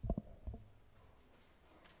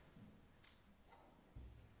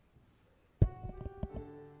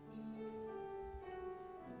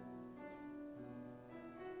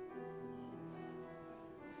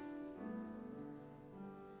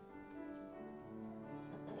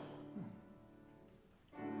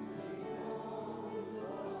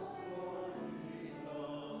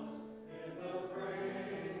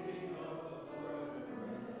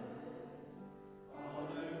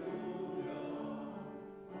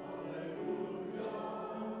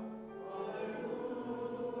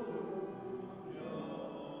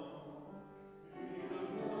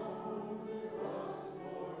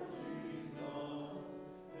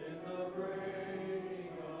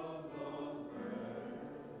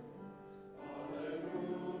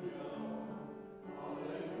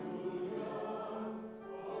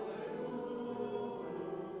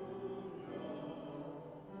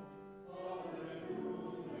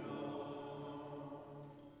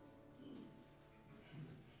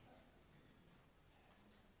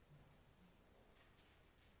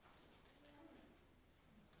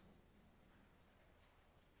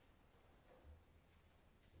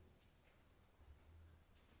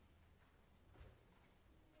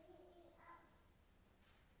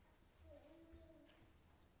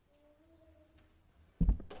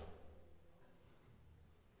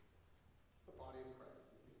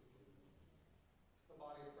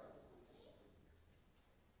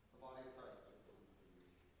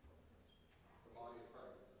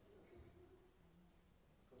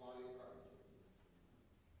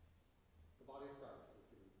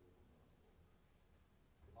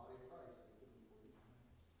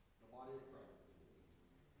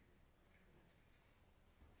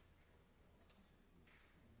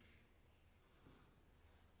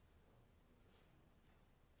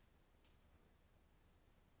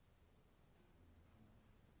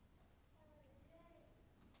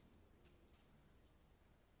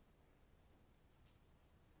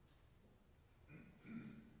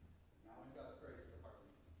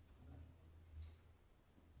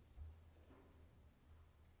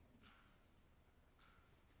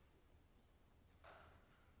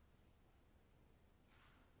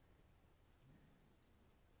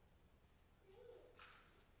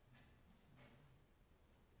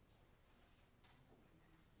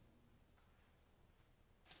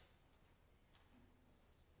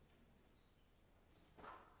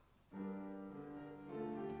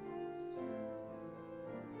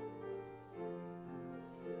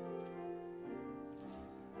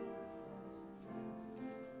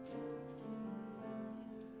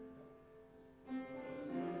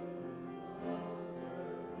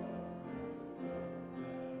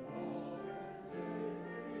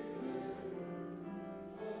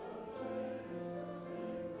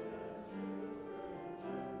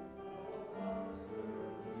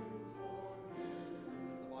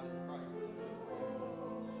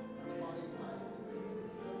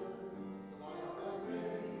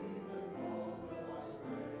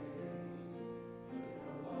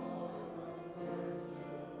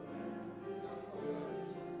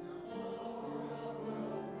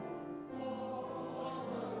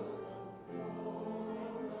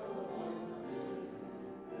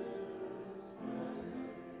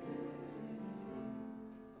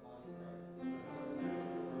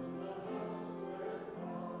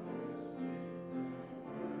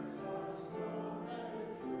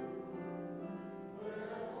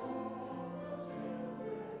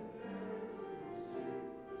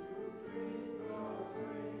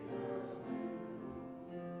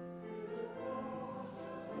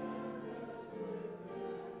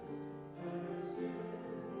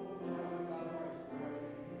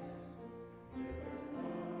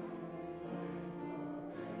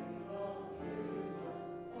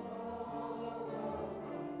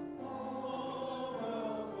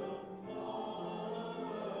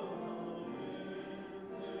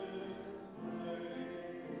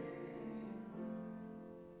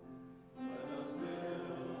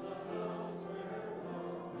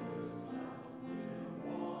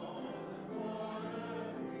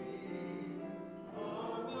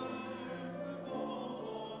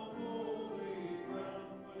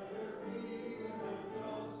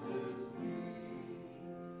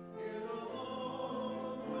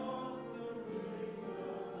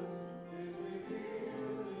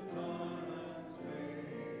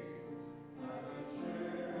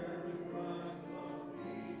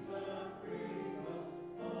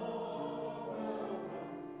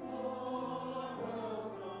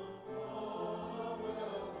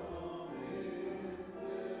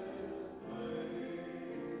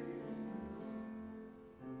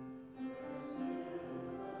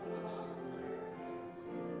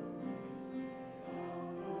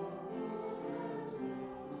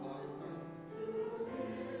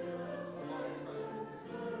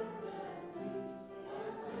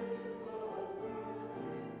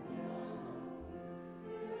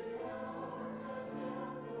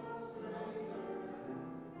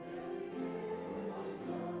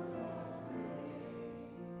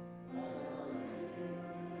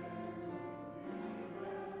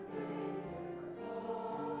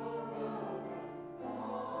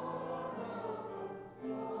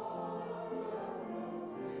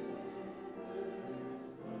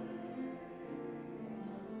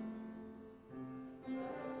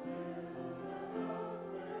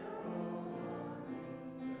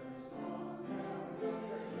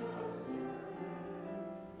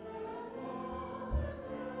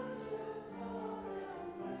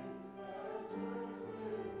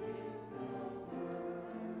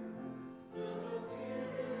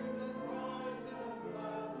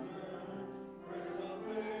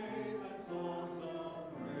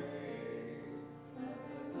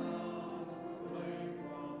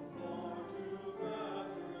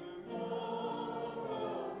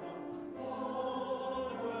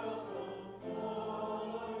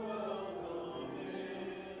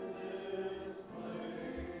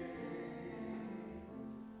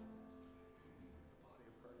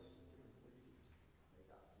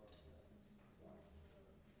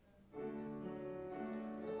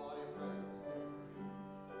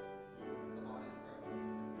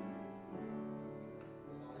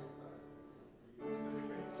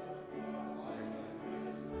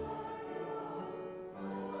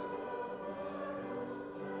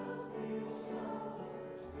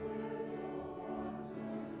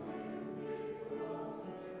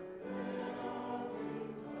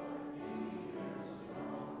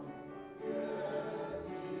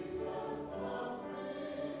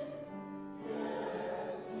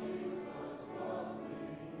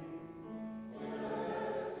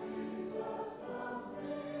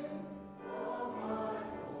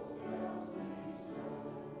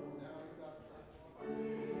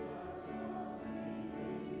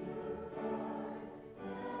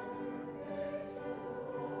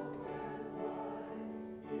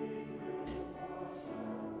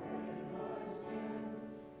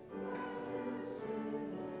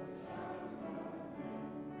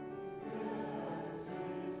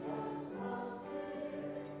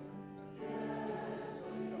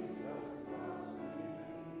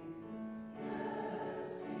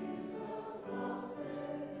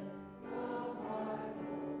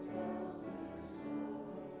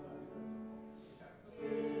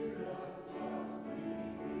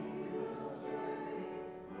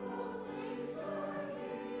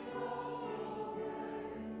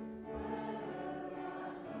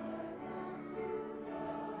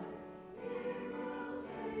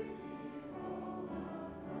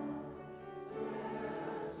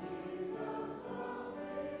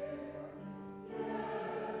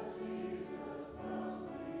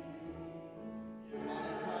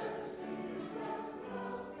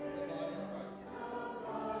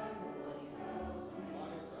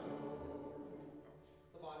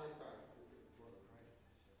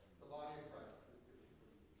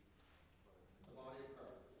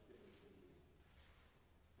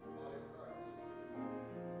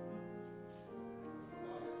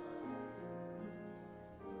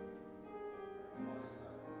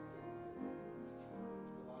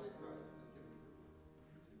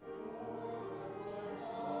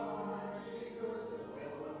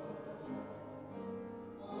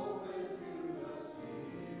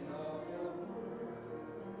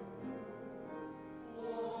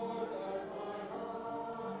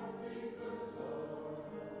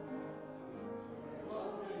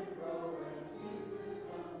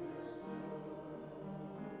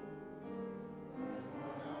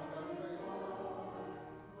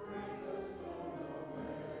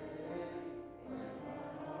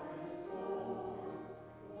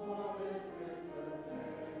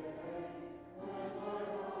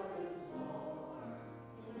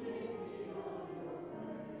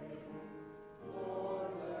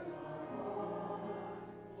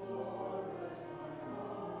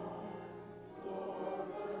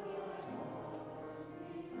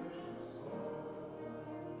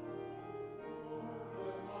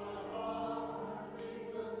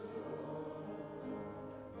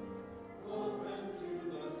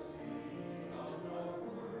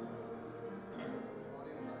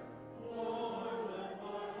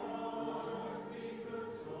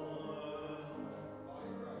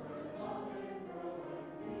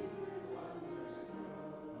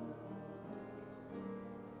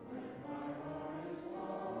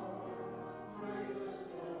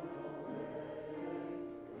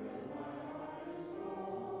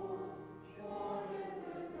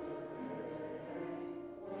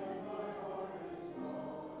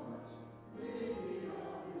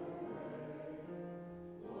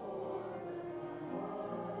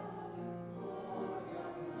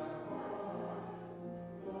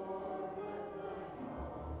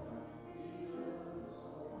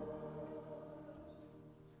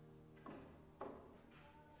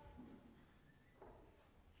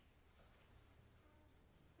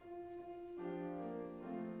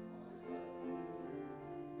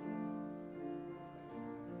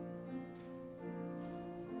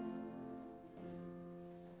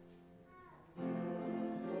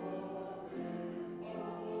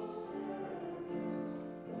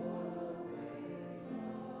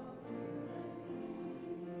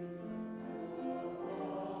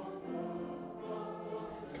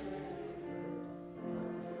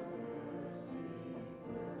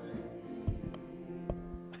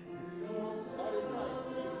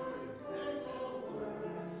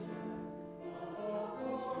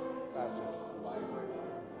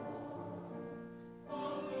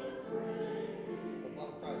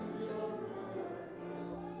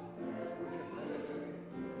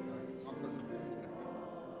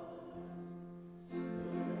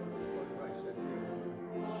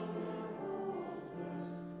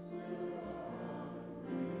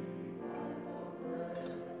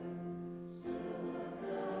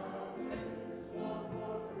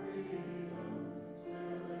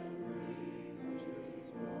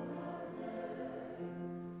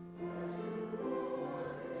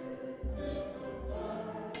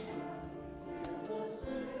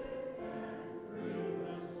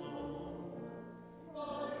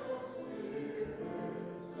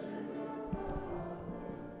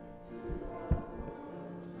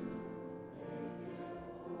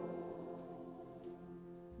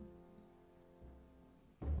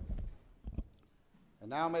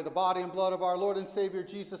 Now may the body and blood of our Lord and Savior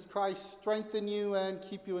Jesus Christ strengthen you and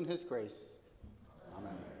keep you in his grace.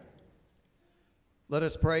 Amen. Let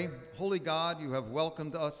us pray. Holy God, you have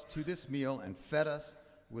welcomed us to this meal and fed us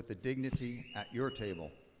with the dignity at your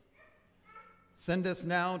table. Send us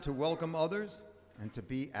now to welcome others and to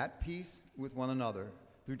be at peace with one another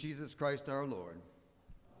through Jesus Christ our Lord.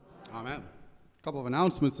 Amen. A couple of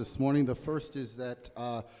announcements this morning. The first is that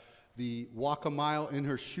the Walk a Mile in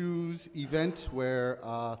Her Shoes event, where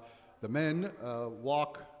the men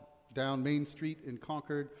walk down Main Street in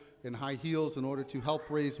Concord in high heels in order to help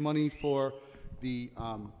raise money for the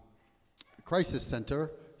Crisis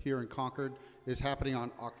Center here in Concord, is happening on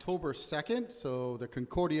October 2nd. So the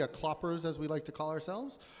Concordia Cloppers, as we like to call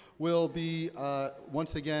ourselves, will be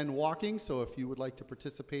once again walking. So if you would like to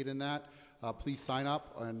participate in that, please sign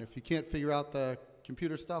up. And if you can't figure out the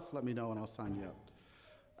computer stuff, let me know and I'll sign you up.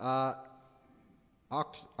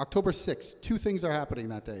 October 6th, 2 things are happening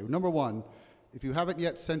that day. Number one, if you haven't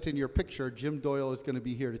yet sent in your picture, Jim Doyle is going to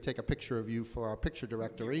be here to take a picture of you for our picture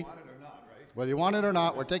directory. Want it or not, right? Whether you want it or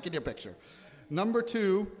not, we're taking your picture. Number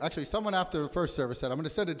 2, actually, someone after the first service said, I'm going to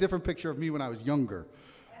send a different picture of me when I was younger.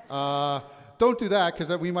 Don't do that,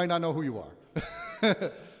 because we might not know who you are.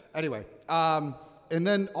 Anyway, and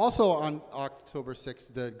then also on October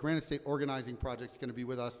 6th, the Granite State Organizing Project is going to be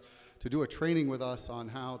with us to do a training with us on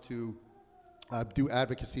how to do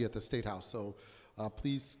advocacy at the State House. So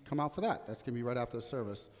please come out for that. That's going to be right after the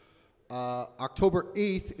service. October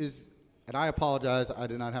 8th is, and I apologize, I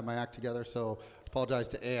did not have my act together, so apologize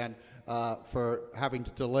to Ann for having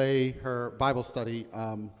to delay her Bible study,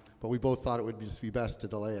 but we both thought it would just be best to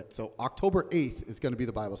delay it. So October 8th is going to be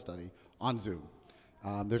the Bible study on Zoom.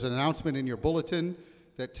 There's an announcement in your bulletin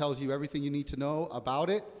that tells you everything you need to know about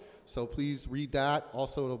it, so please read that.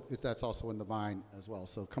 Also, that's also in the Vine as well,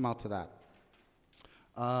 so come out to that.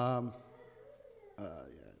 Yeah,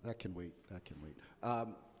 that can wait.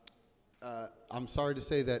 I'm sorry to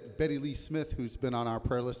say that Betty Lee Smith, who's been on our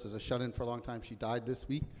prayer list as a shut-in for a long time, she died this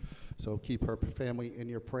week. So keep her family in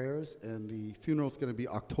your prayers. And the funeral is going to be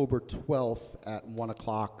October 12th at 1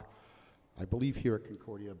 o'clock, I believe here at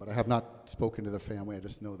Concordia, but I have not spoken to the family. I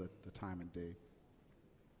just know the time and day.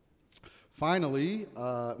 Finally,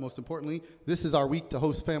 most importantly, this is our week to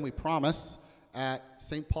host Family Promise at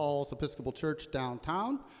St. Paul's Episcopal Church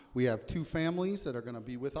downtown. We have 2 families that are going to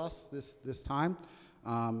be with us this time.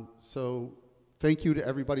 So thank you to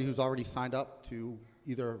everybody who's already signed up to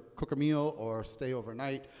either cook a meal or stay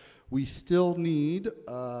overnight. We still need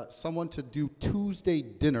someone to do Tuesday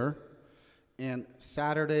dinner, and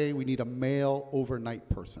Saturday we need a male overnight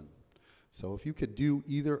person. So if you could do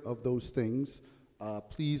either of those things,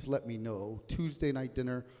 please let me know. Tuesday night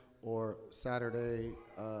dinner or Saturday,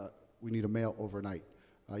 we need a male overnight.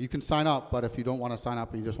 You can sign up, but if you don't want to sign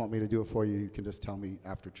up and you just want me to do it for you, you can just tell me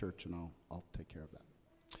after church and I'll take care of that.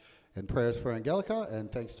 And prayers for Angelica, and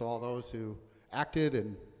thanks to all those who acted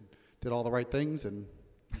and did all the right things, and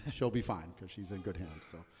she'll be fine because she's in good hands.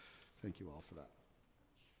 So thank you all for that.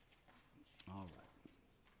 All right.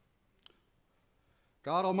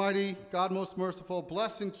 God Almighty, God most merciful,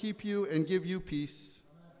 bless and keep you and give you peace.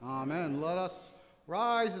 Amen. Let us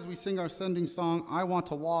rise as we sing our sending song, I Want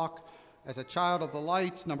to Walk as a Child of the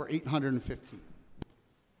Light, number 815.